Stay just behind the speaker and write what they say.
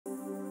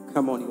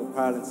Come on, your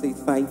pile and say,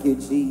 thank you,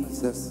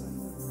 Jesus.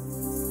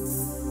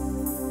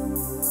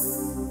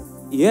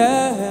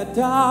 Yeah,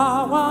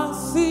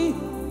 dawasi,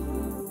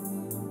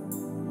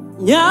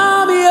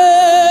 nyamie,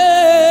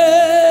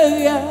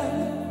 yeah,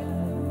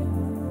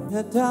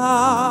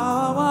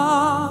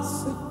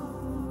 dawasi,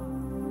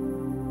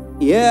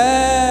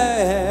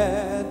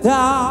 yeah,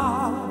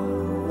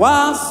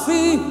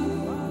 dawasi,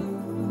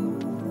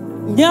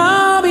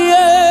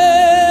 nyamie,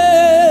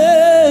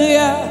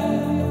 yeah,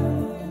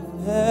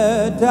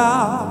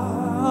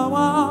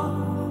 dawa,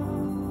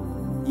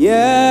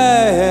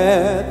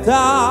 yeah,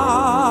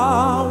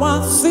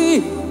 dawasi,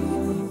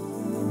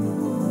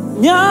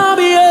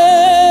 nyamie,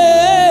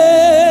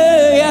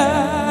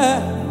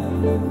 yeah,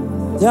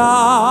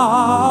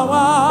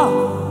 dawa,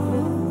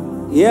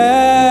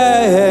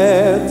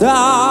 yeah,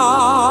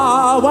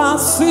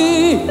 dawasi,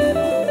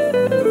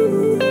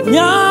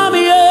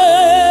 nyamie,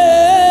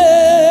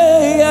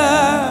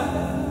 yeah,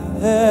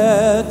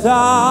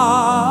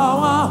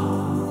 dawa,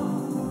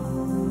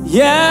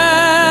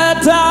 yeah,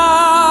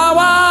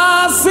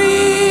 dawasi,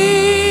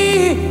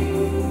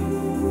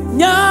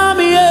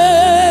 nyamie,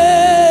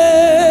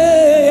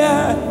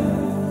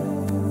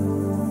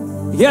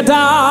 yeah,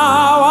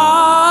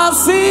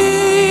 dawasi,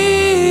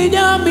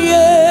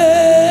 nyamie,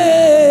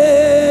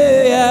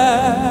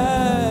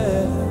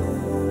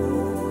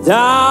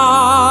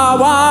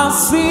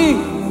 dawasi,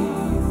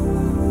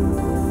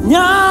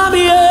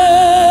 nyamie,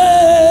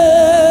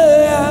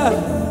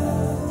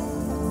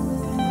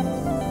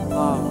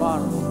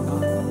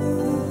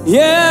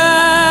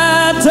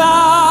 yeah,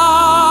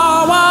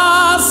 dawasi,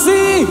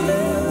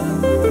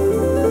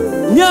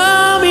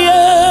 nyamie,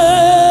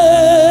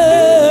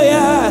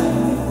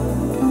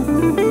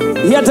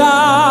 yeah,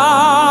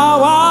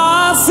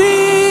 dawasi,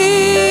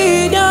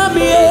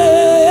 nyamie,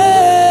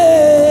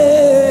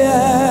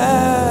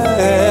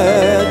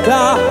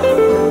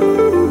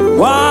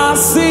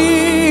 dawasi,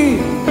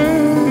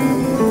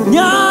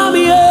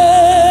 nyamie,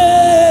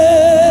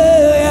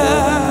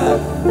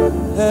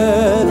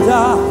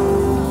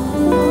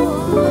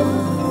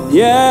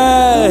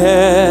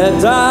 yeah,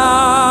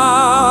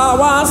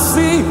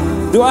 dawasi.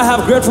 Do I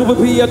have grateful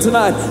people here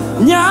tonight?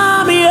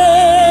 Nyamie,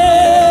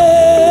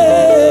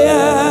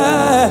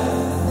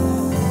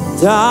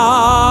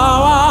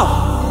 dawa,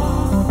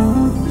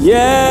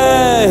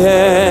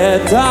 yeah,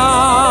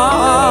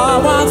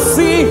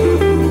 dawasi,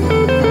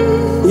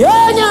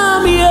 yeah,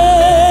 nyamie,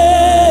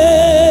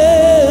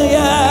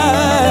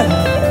 yeah,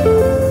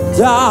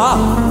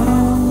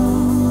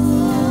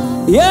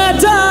 yeah,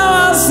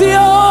 dawasi,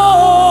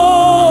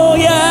 oh,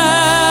 yeah,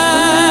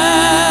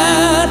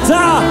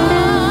 dawasi,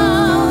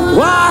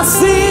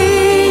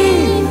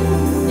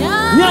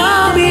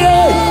 nyamie,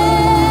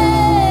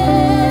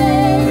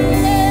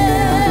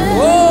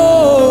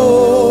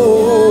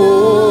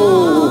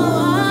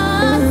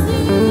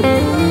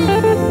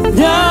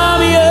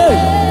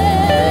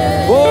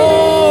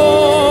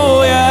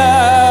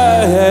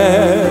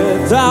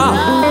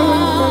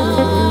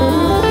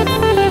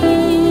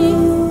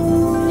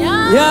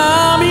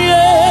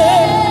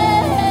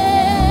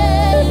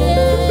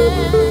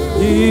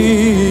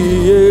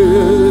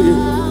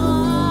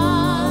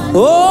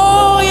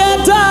 oh, yeah,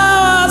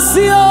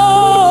 dawasi,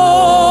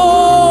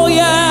 oh,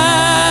 yeah,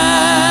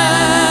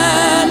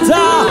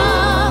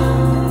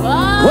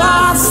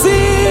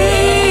 dawasi,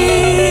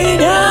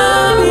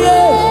 nyamie,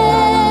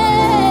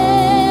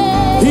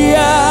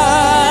 yeah,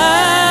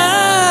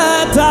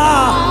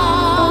 dawasi,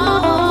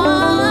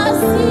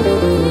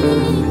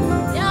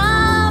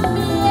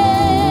 nyamie,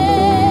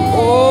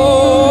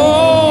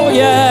 oh,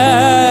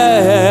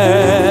 yeah,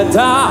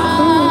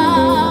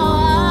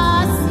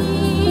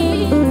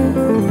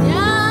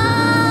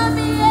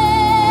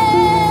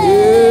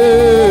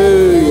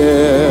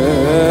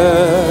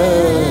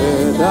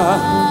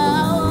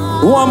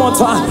 one more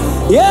time.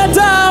 Yeah,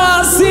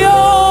 dawasi,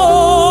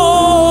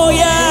 oh,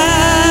 yeah,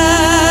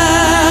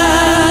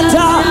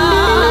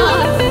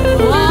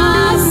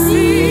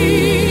 dawasi,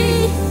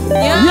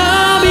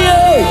 nyamie,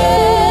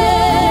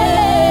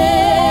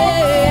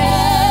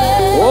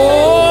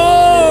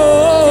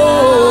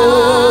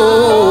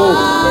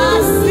 oh,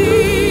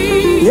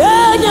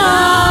 yeah,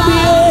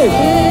 nyamie,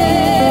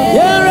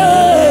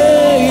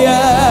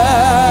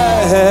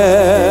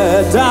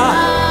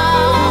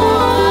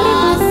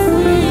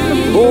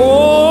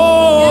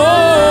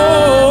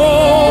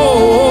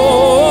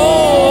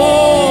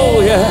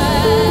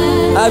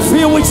 yeah, I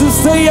feel we should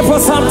stay here for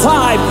some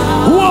time.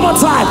 One more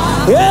time.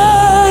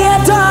 Yeah,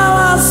 yeah,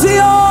 dawasi,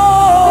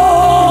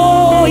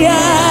 oh, yeah,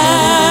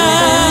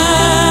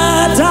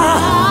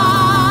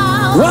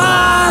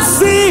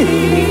 dawasi,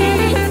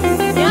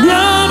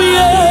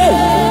 nyamie,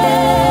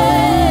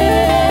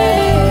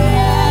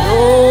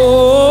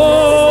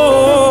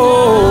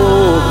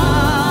 oh,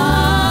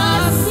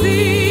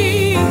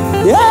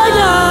 yeah,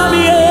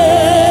 nyamie,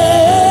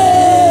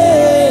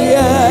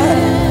 yeah.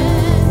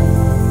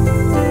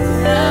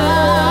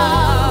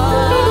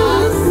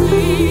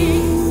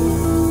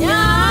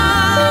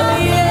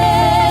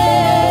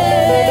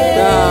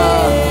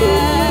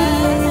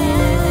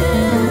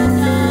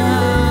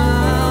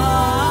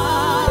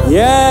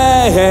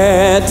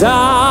 Yeah,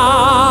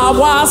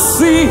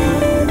 Dawasi.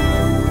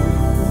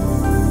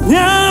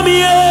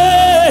 Nyamie.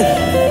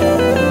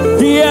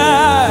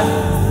 Yeah.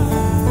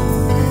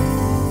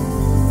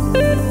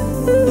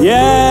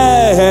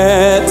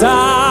 Yeah,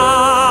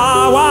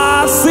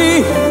 Dawasi.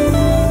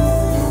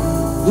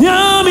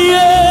 Nyamie.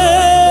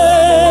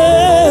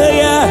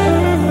 Yeah.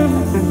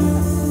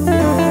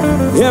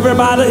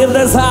 Everybody in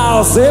this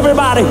house,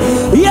 everybody.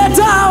 Yeah,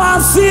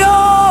 Dawasi.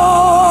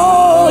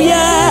 Oh,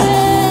 yeah.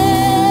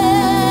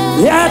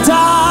 Yeah,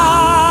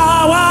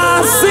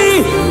 Dawasi.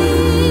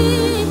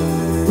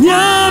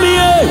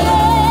 Nyamie.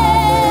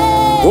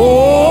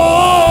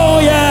 Oh,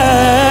 yeah.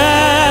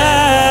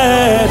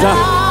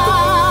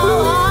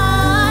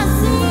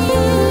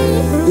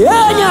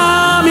 Yeah,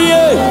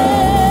 Nyamie.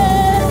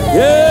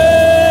 Yeah,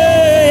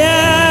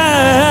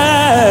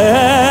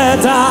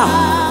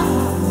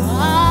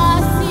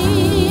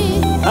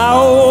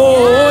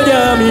 oh,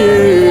 Nyamie.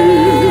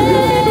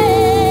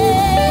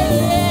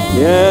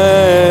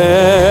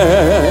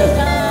 Yeah.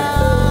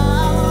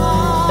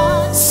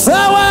 So I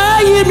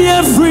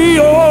am free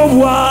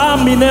over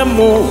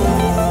Minemo.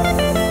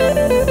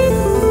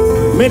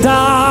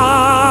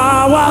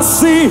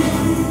 Medawasi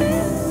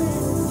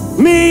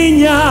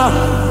Minya.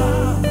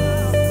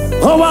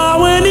 Oh, I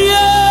win,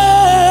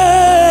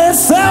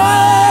 yes. So I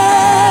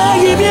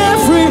am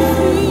free.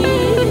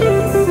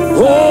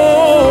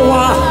 Oh,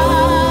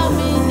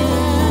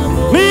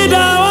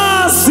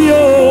 Medawasi,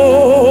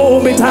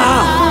 oh,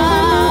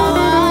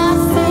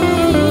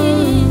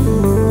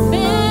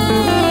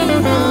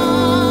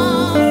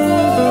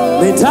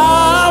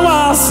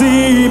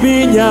 Medawasi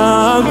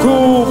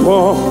Minyankupo.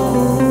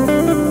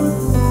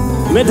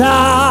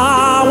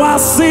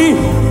 Medawasi.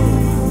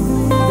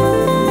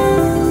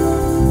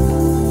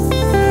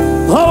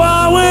 Oh, I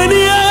win,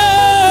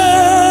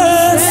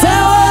 yes.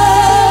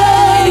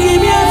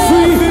 Give me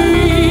free.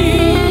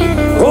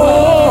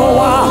 Oh,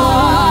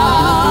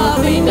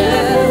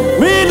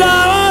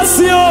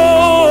 Medawasi,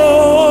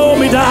 oh,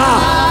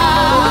 Medawasi.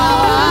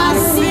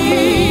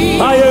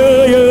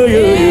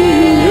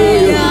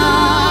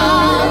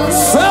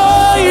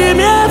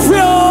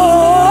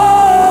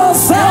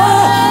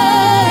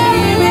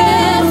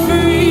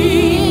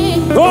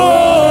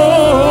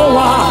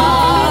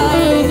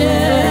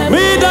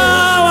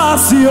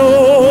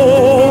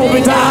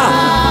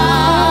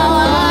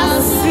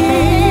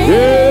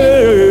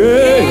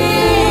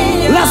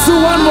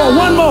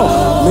 One more.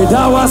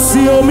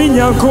 Medawasi o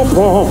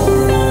minyankopo.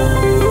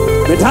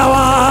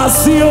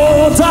 Medawasi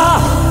o ta.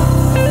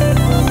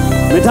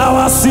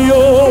 Medawasi o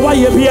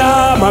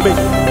wayebia mame.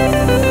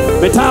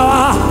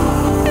 Medawa.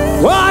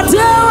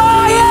 Watia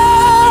waye.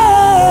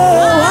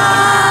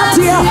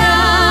 Watia.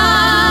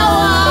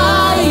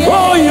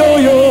 Oh yo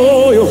yo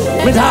yo.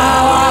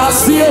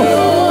 Medawasi o.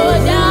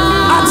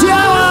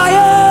 Atia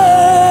waye.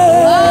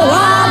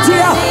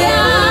 Watia.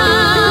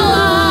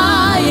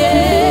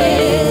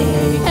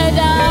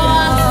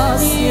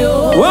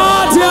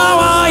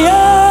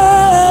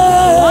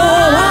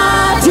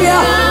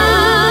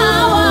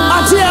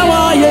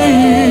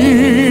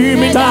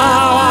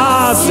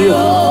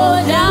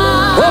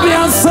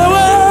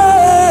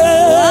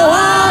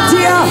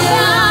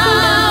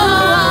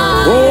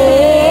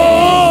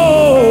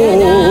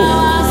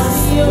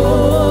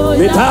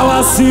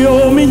 Medawasi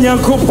o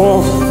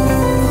minyankopo.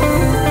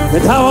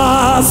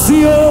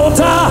 Medawasi o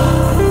ta.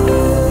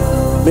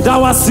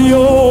 Medawasi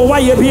o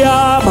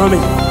wayebia mame.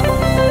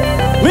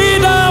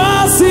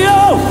 Medawasi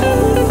o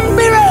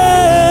mire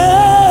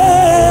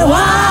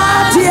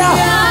watia.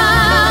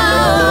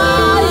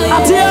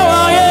 Atia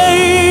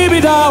waye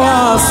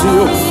medawasi o.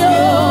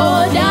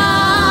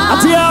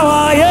 Atia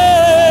waye.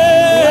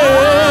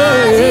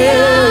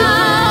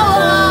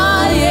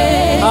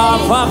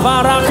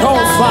 Apapara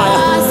confire.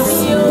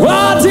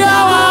 Watia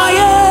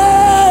waye,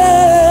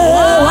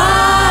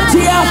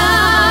 watia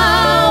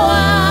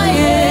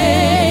waye,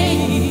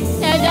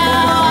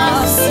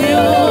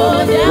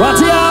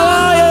 watia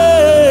waye.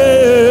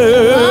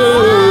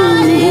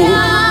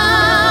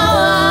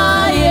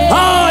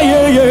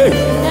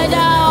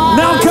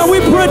 Now can we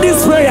pray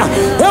this prayer?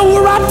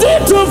 Ewurade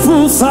to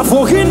full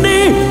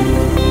safokini.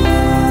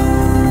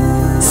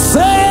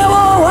 Say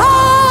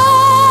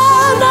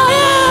na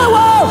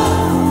yewo.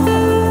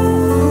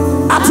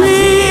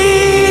 Ati.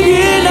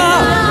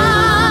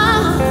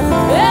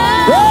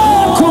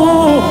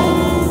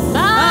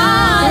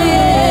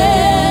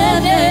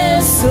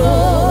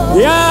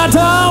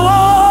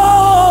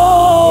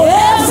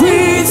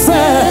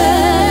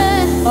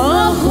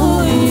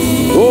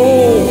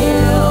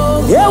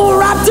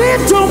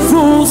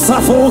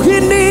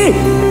 Safohini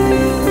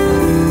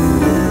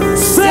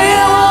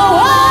Sewa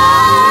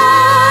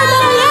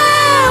na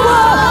yewo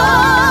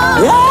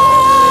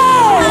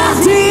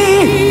Ati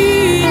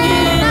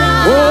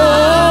Oh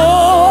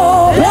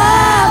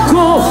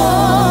Beko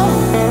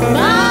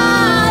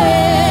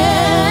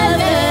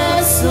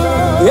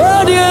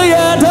Yedi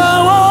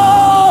yedawo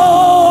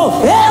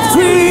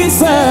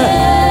Efrise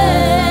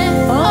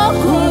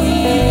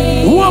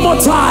One more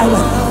time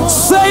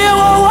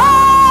Sewa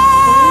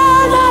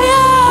na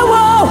yewo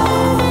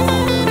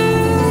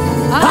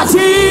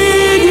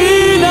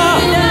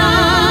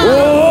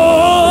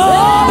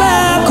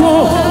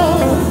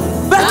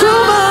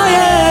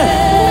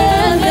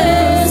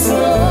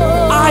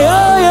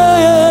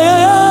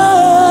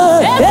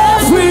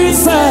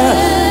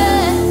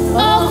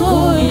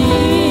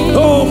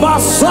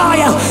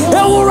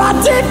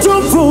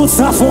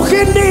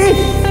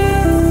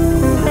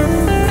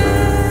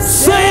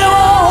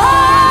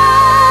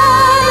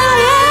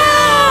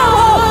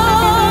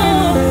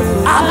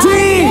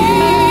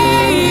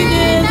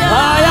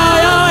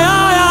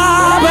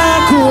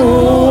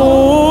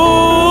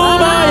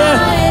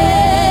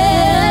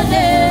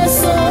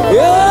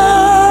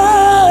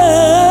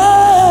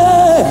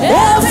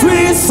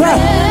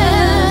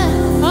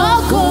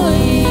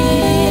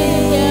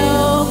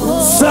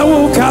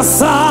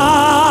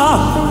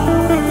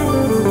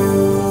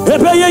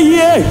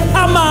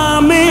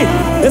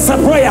this a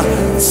prayer.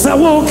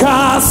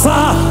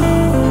 Sawukasa.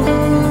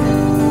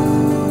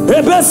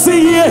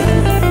 Ebesi.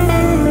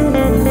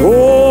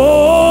 Oh,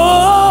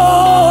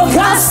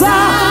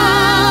 Kasa.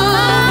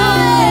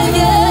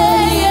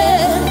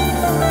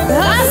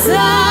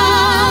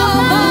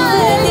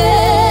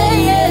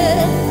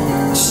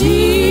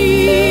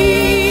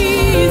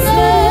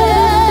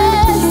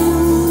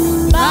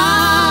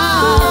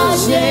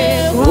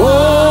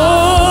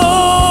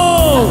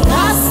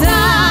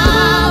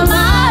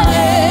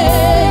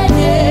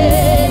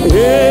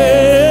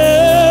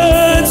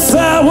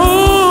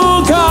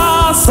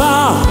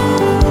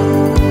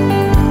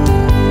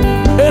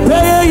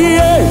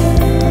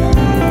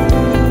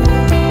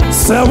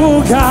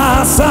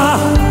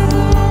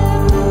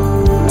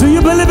 Do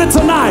you believe it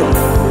tonight?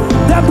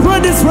 Then pray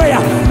this prayer.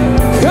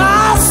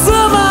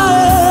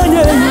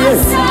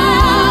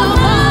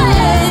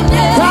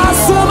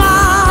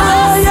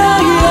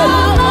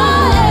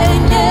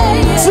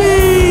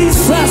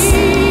 Jesus,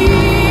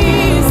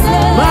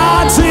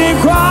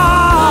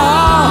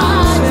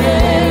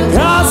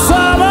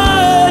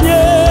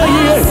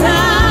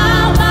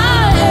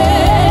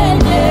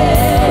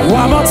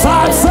 one more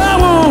time,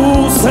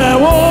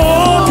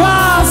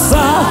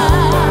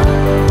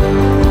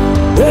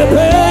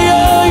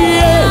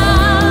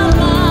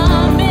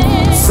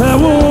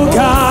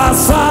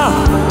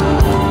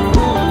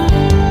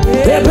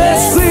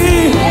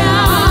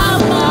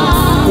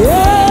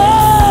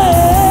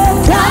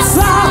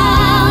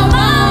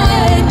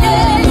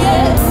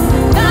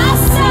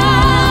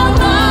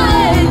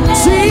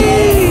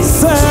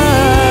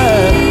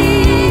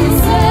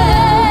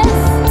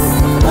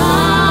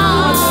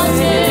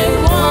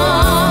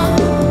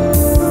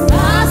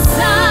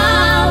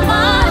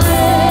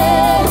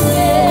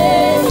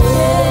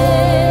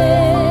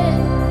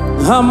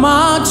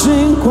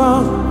 Hamachinkwa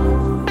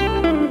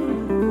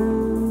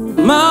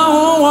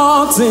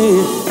Mawati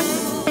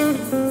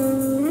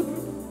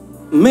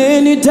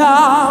many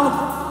doubt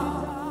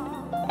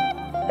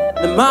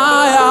the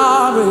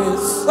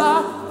Mayarisa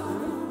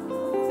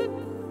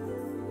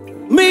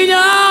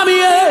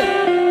Minyamie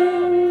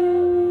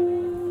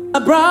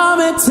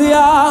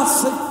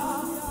Abrametiase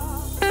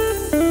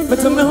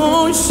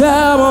Metamehon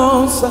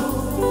Shavonsa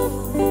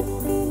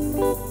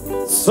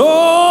So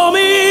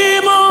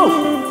Mimo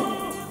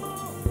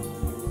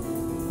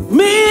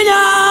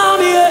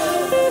Minyamie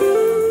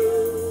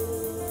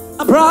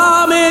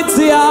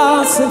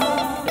Abrametiase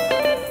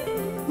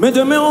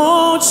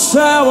Metamehon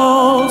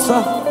Shavonsa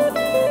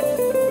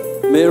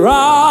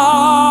Mira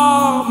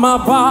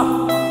Mapa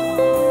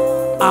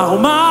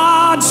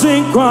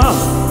Ahmachinkwa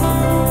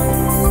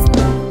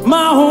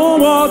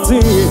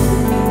Mahowati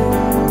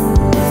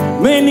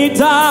many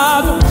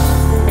dog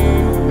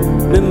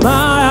the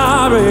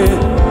Mayare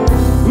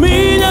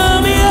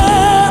Minyamie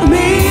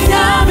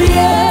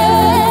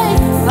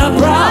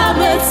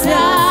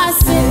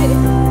Abrametiase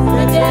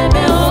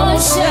Metamehon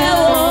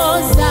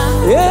Shavonsa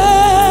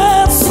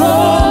Yes, so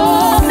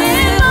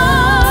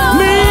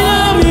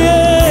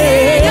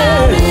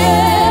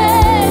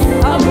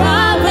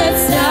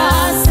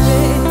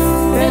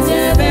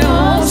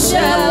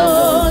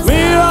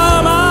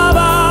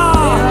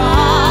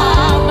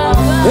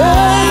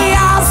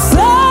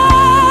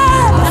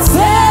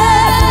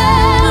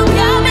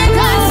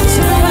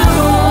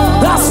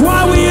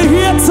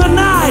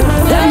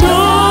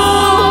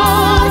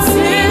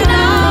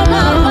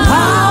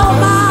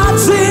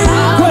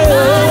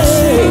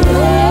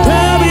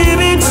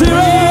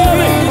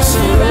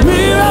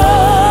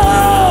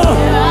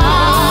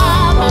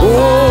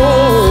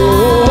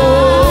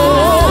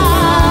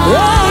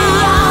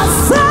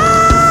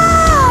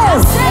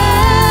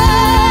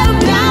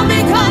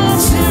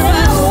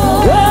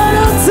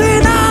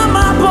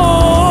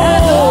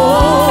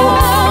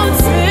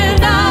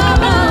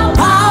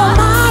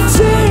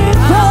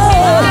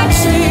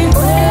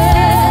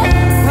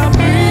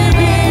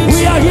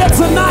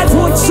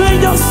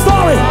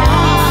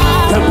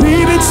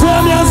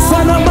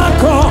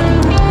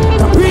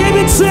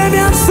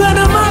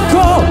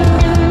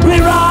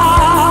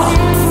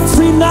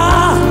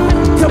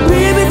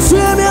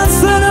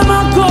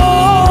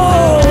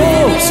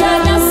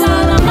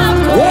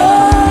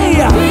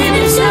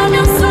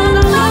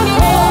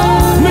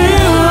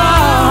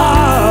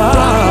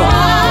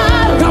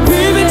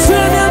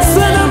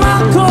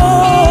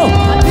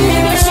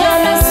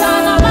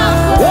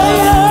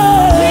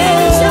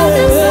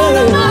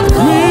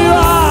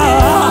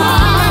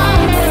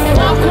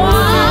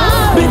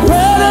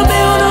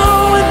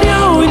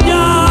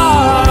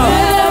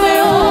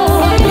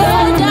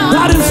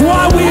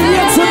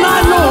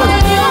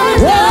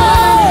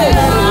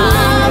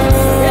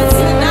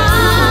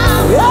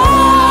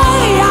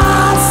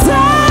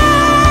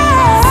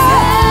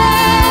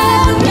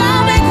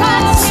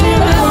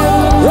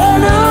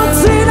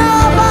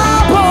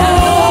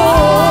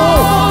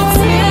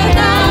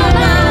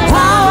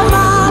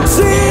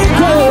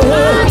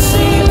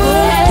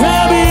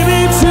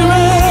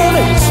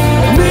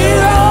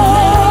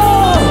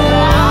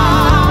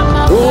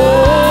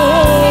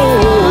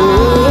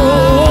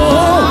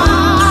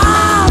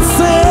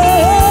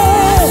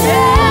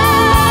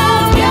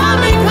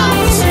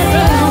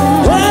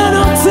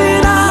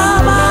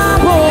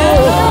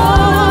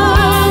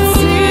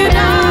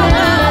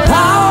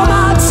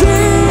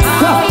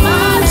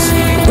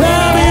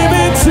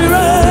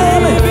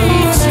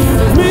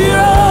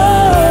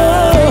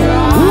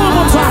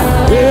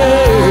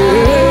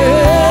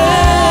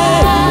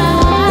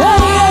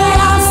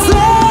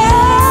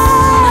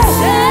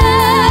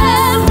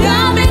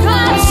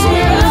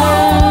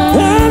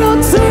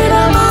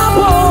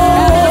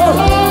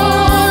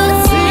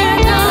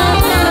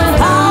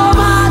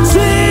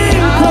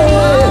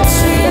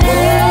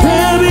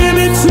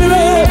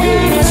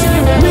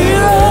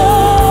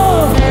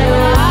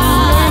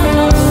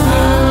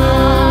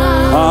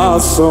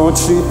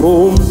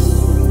Chibum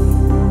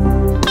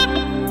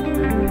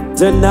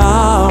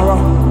Denara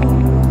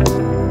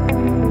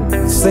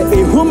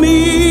Say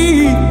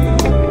Humi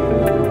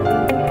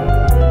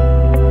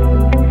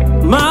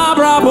Ma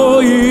Bravo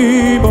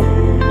Ibo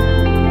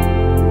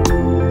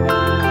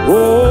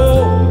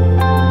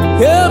Oh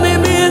Hear me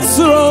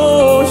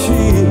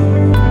Mitsuroshi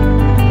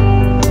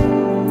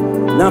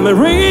Na me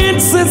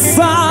rinse it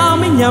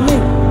Sami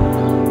Yami.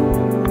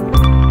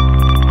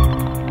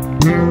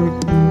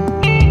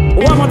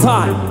 One more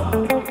time.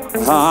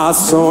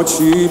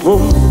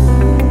 Chibum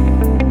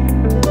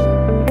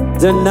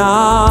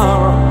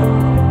Denara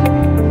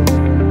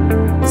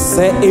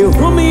Say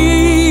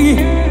Humi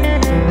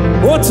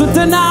What to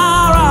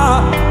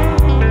Denara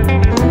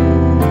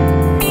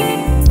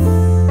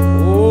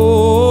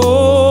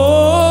Oh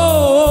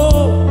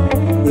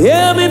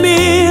Hear me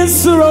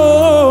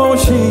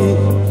Mitsuroshi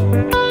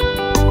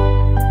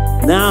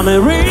Now me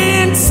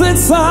rinse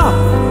it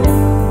up.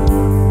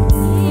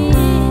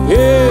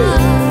 Yeah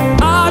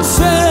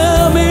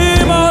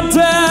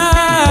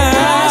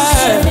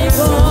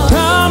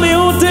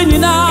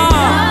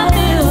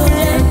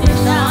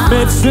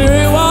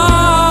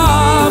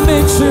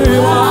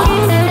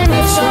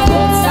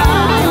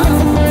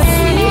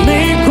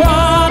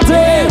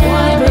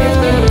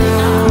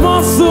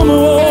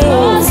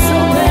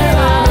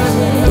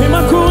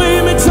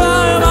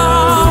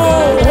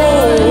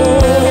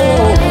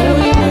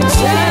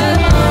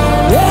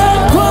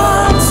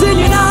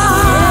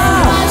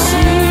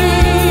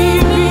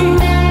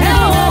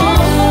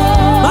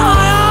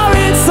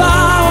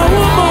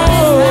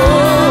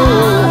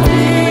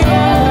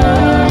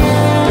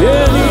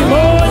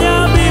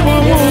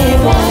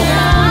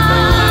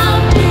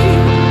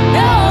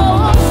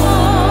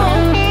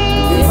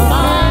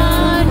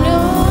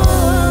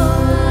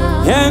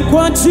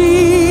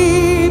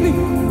Chibi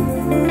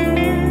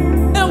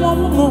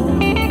Ewamumo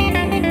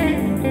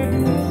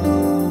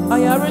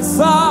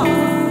Ayarisa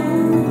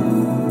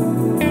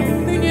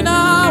Nina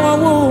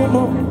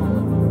Wamumo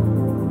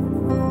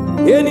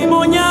Eni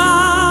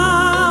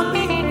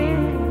Monyami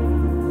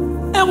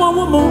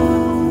Ewamumo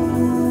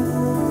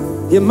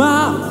Yema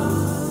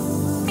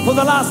For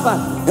the last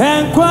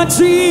time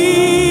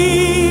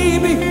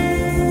Chibi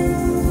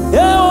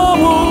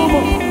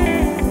Ewamumo